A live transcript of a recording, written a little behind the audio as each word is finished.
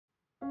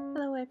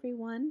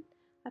everyone.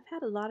 I've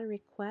had a lot of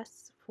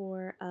requests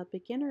for a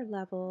beginner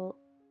level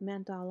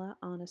mandala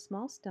on a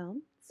small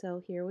stone,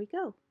 so here we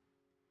go.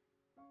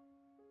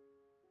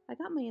 I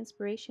got my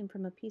inspiration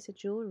from a piece of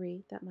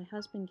jewelry that my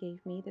husband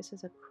gave me. This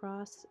is a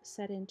cross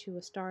set into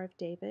a Star of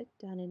David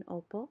done in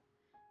opal,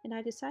 and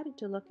I decided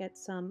to look at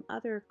some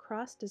other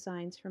cross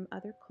designs from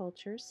other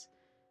cultures.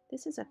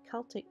 This is a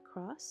Celtic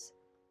cross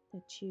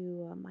that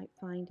you might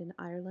find in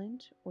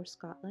Ireland or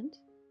Scotland.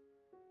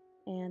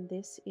 And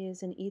this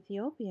is an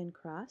Ethiopian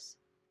cross,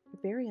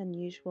 very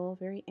unusual,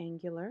 very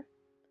angular.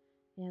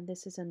 And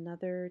this is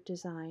another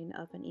design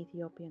of an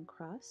Ethiopian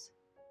cross.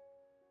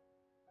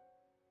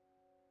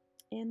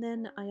 And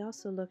then I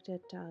also looked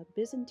at a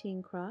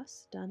Byzantine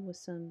cross done with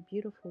some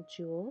beautiful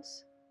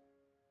jewels.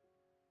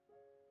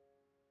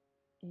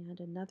 And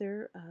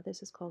another,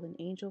 this is called an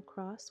angel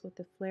cross with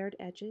the flared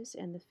edges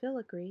and the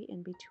filigree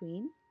in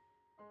between.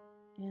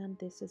 And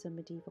this is a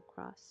medieval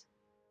cross.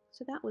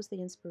 So that was the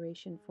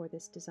inspiration for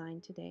this design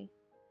today.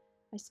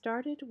 I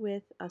started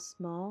with a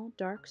small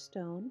dark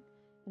stone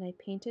and I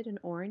painted an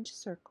orange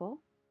circle.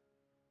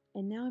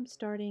 And now I'm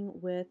starting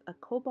with a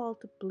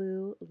cobalt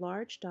blue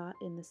large dot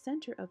in the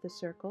center of the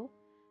circle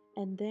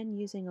and then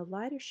using a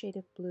lighter shade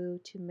of blue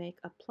to make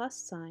a plus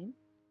sign.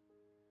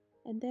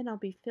 And then I'll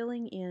be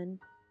filling in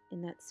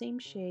that same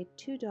shade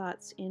 2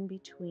 dots in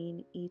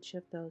between each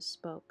of those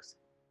spokes.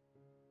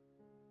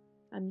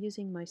 I'm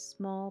using my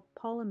small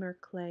polymer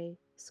clay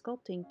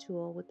sculpting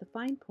tool with the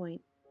fine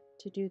point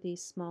to do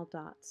these small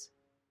dots.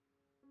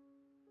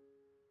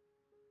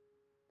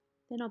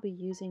 Then I'll be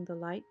using the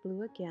light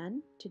blue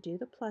again to do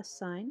the plus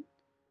sign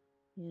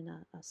in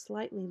a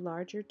slightly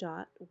larger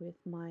dot with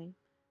my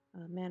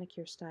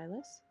manicure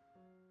stylus.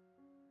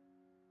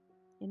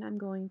 And I'm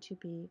going to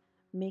be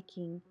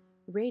making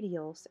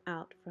radials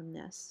out from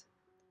this.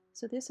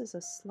 So this is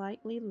a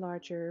slightly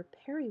larger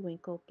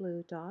periwinkle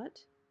blue dot.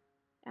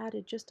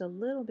 Added just a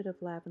little bit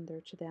of lavender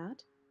to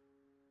that.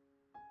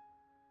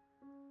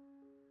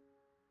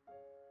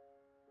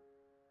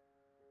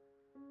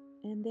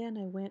 And then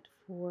I went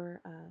for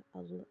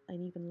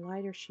an even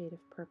lighter shade of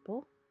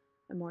purple,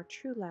 a more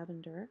true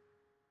lavender,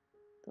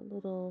 the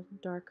little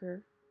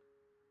darker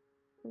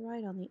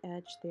right on the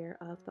edge there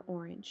of the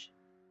orange.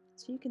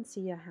 So you can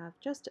see I have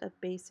just a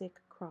basic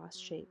cross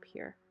shape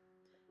here.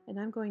 And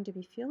I'm going to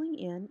be filling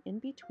in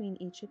between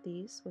each of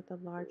these with a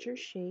larger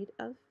shade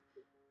of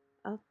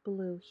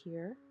blue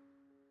here,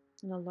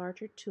 and a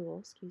larger tool,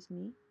 excuse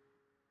me.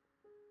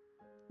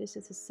 This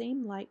is the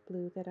same light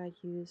blue that I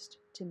used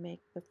to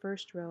make the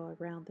first row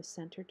around the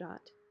center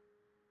dot.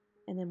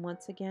 And then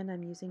once again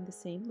I'm using the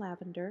same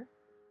lavender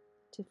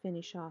to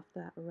finish off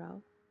that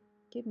row.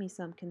 Give me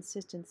some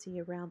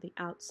consistency around the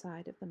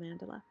outside of the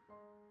mandala.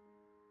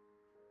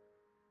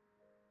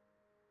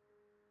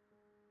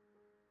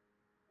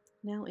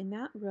 Now in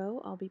that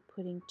row I'll be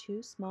putting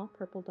 2 small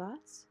purple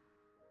dots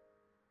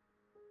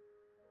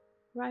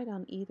right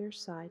on either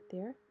side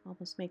there.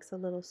 Almost makes a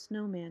little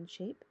snowman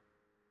shape.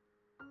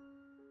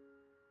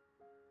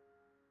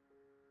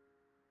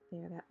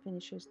 There, that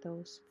finishes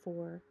those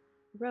 4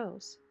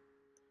 rows.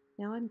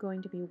 Now I'm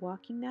going to be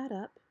walking that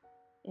up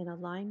in a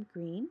lime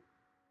green.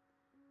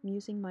 I'm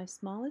using my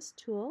smallest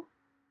tool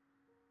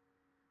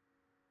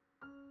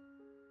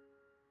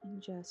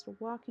and just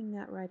walking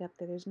that right up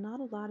there. There's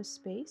not a lot of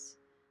space.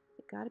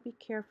 You've got to be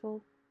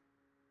careful,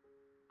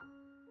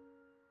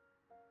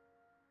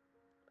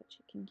 but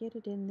you can get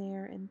it in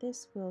there, and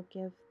this will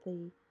give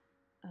the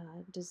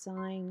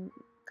design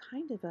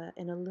kind of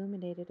an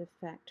illuminated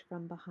effect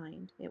from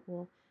behind. It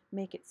will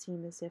make it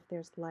seem as if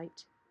there's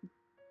light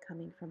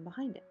coming from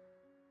behind it.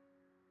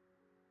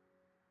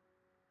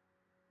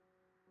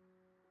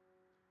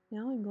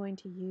 Now I'm going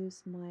to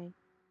use my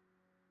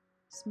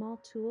small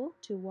tool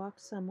to walk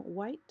some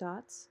white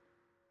dots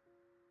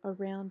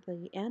around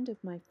the end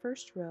of my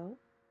first row.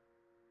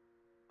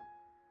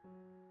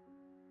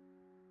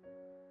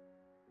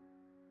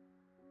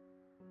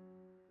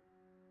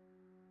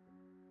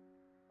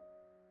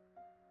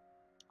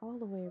 All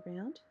the way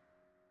around.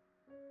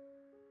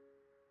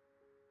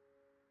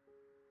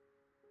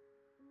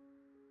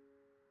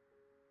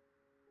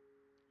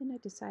 And I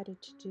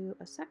decided to do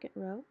a second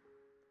row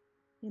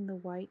in the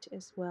white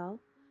as well.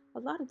 A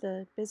lot of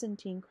the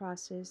Byzantine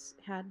crosses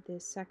had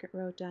this second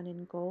row done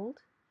in gold,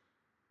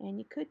 and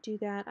you could do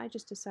that. I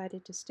just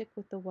decided to stick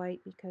with the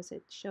white because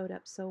it showed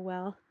up so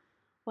well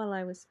while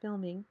I was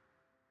filming,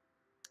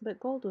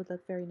 but gold would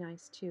look very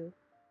nice too.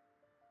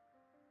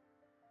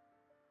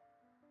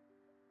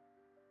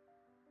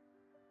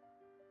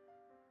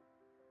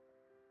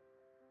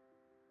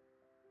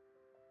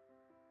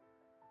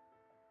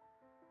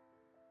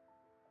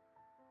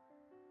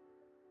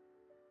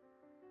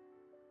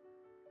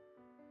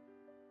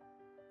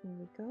 There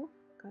we go.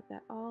 Got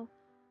that all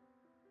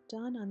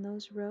done on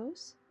those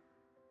rows.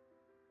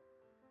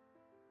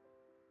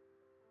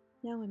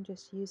 Now I'm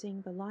just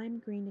using the lime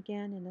green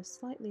again in a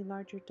slightly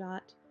larger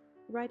dot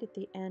right at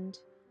the end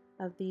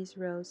of these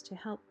rows to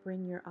help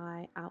bring your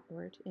eye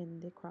outward in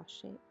the cross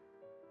shape.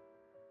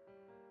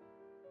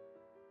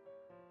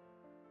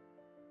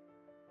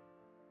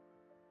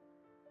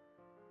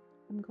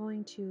 I'm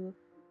going to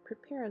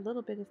prepare a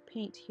little bit of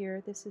paint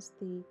here. This is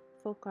the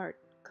Folkart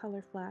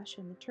Color Flash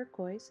in the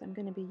turquoise. I'm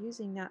going to be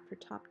using that for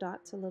top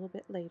dots a little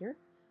bit later.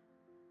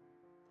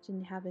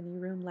 Didn't have any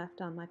room left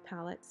on my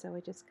palette, so I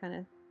just kind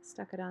of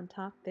stuck it on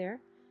top there.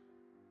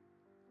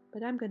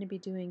 But I'm going to be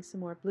doing some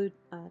more blue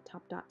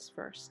top dots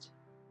first,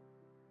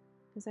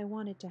 because I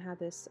wanted to have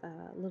this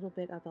little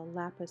bit of a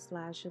lapis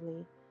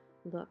lazuli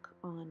look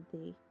on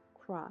the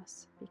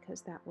cross,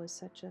 because that was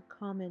such a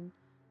common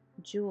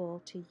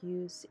jewel to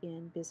use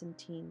in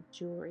Byzantine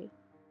jewelry.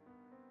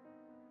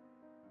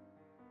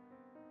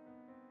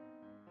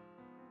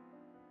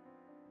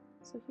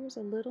 So here's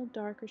a little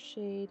darker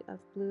shade of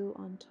blue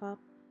on top,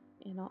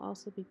 and I'll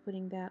also be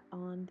putting that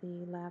on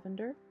the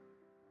lavender.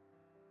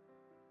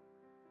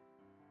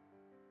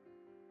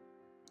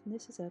 And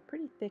this is a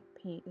pretty thick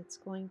paint. It's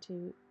going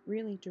to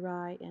really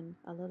dry in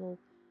a little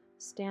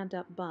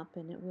stand-up bump,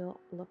 and it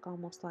will look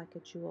almost like a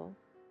jewel.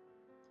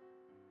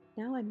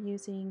 Now I'm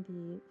using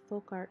the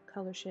Folkart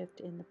color shift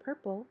in the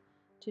purple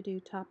to do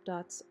top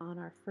dots on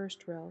our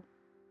first row.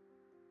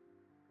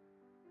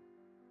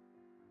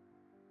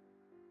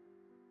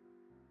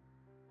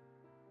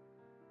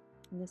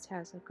 And this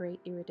has a great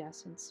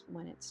iridescence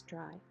when it's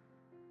dry.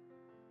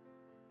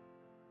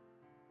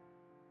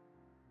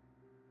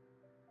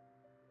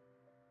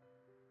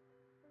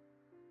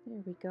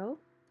 There we go.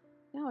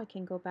 Now I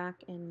can go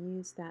back and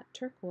use that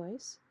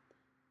turquoise,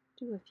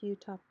 do a few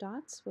top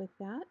dots with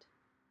that.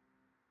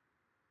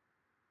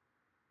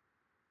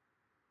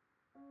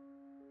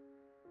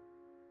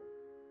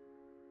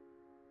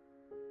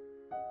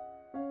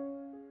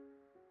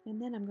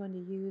 And then I'm going to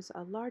use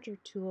a larger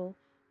tool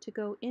to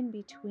go in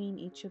between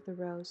each of the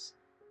rows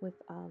with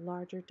a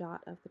larger dot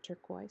of the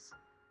turquoise.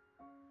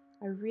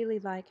 I really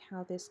like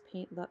how this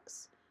paint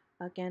looks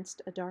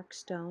against a dark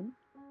stone.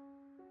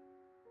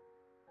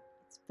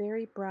 It's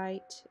very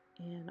bright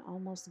and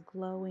almost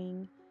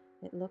glowing.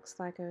 It looks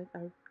like a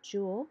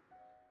jewel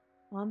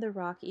on the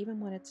rock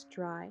even when it's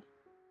dry.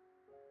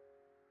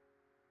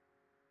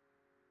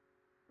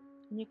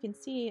 And you can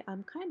see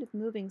I'm kind of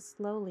moving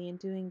slowly in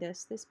doing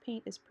this. This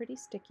paint is pretty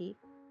sticky,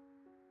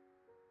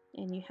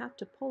 and you have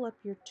to pull up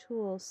your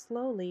tool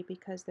slowly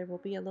because there will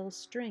be a little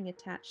string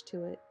attached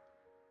to it,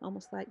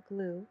 almost like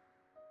glue,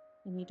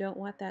 and you don't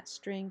want that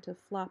string to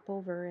flop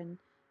over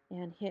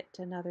and hit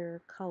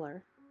another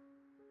color.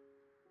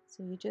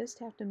 So you just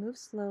have to move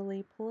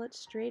slowly, pull it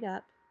straight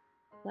up,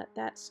 let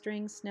that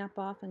string snap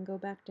off and go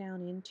back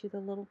down into the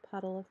little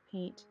puddle of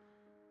paint,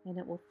 and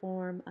it will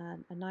form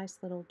a nice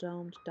little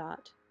domed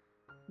dot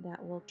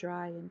that will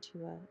dry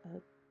into a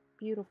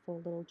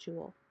beautiful little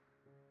jewel.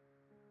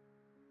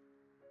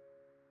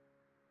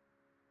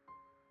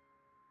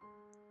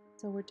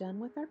 So we're done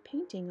with our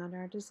painting on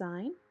our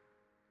design.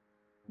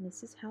 And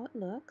this is how it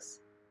looks.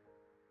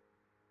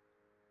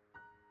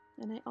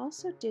 And I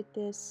also did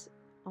this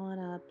on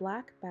a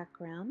black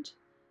background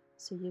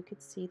so you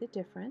could see the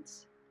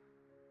difference.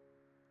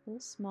 A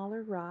little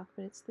smaller rock,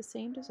 but it's the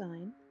same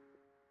design.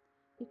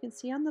 You can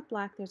see on the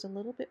black there's a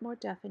little bit more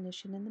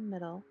definition in the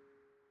middle.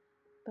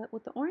 But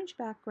with the orange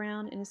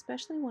background, and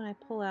especially when I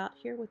pull out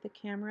here with the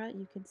camera,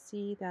 you can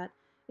see that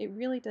it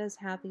really does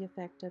have the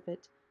effect of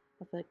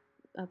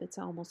it's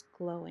almost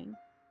glowing.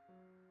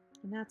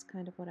 And that's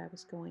kind of what I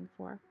was going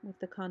for with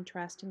the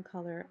contrasting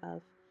color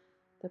of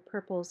the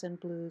purples and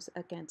blues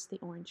against the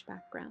orange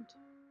background.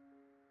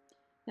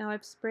 Now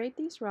I've sprayed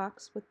these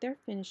rocks with their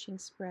finishing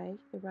spray,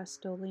 the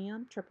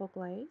Rust-Oleum Triple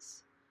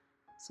Glaze,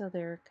 so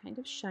they're kind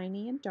of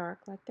shiny and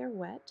dark like they're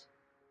wet.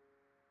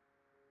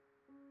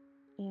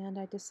 And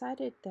I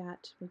decided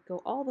that we'd go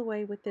all the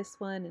way with this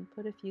one and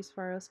put a few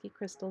Swarovski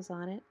crystals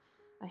on it.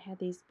 I had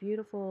these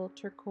beautiful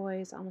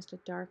turquoise, almost a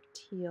dark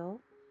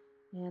teal,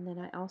 and then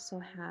I also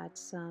had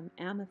some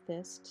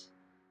amethyst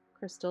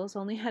crystals.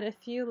 Only had a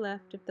few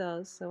left of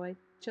those, so I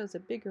chose a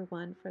bigger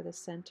one for the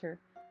center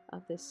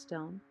of this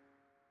stone.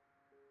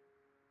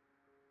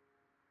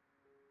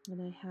 And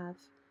I have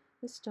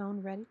the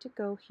stone ready to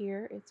go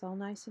here. It's all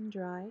nice and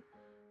dry,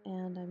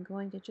 and I'm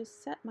going to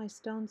just set my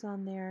stones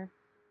on there.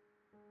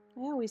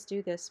 I always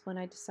do this when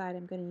I decide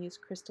I'm going to use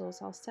crystals.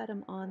 I'll set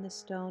them on the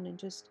stone and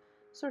just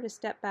sort of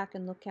step back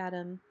and look at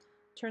them,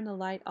 turn the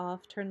light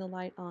off, turn the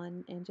light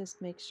on, and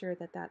just make sure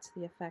that that's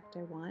the effect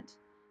I want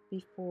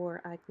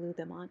before I glue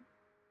them on.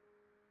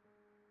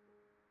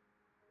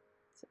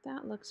 So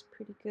that looks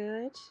pretty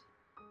good.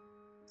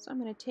 So I'm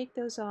going to take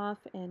those off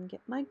and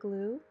get my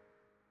glue.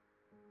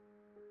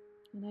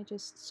 And I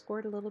just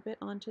squirt a little bit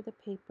onto the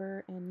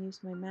paper and use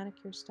my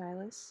manicure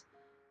stylus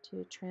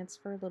to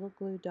transfer little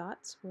glue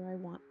dots where I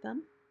want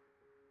them.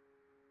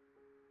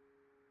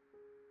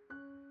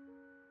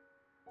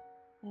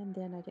 And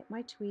then I get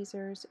my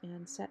tweezers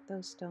and set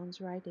those stones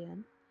right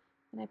in.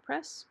 And I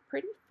press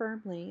pretty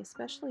firmly,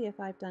 especially if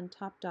I've done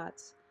top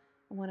dots.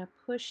 I want to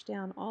push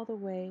down all the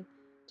way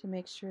to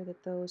make sure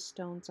that those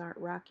stones aren't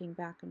rocking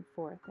back and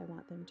forth. I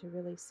want them to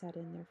really set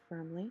in there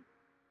firmly.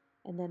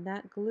 And then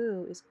that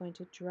glue is going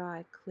to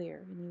dry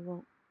clear, and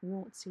you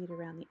won't see it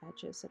around the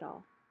edges at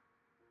all.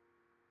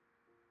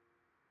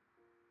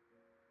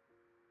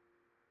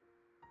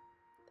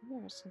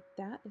 There, so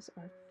that is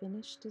our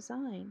finished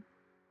design.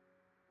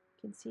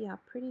 You can see how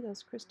pretty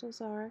those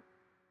crystals are.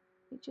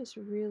 They just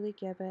really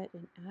give it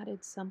an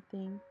added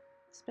something,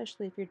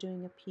 especially if you're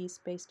doing a piece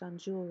based on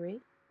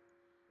jewelry.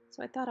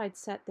 So I thought I'd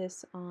set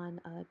this on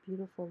a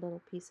beautiful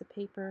little piece of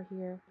paper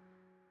here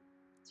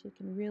so you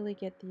can really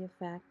get the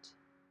effect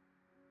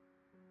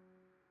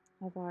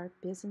of our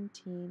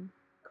Byzantine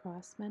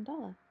cross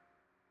mandala.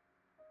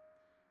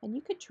 And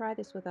you could try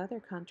this with other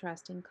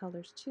contrasting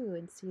colors too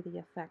and see the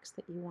effects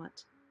that you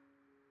want.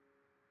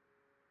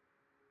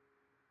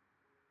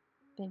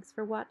 Thanks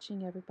for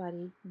watching,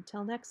 everybody.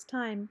 Until next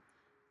time,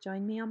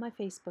 join me on my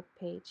Facebook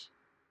page.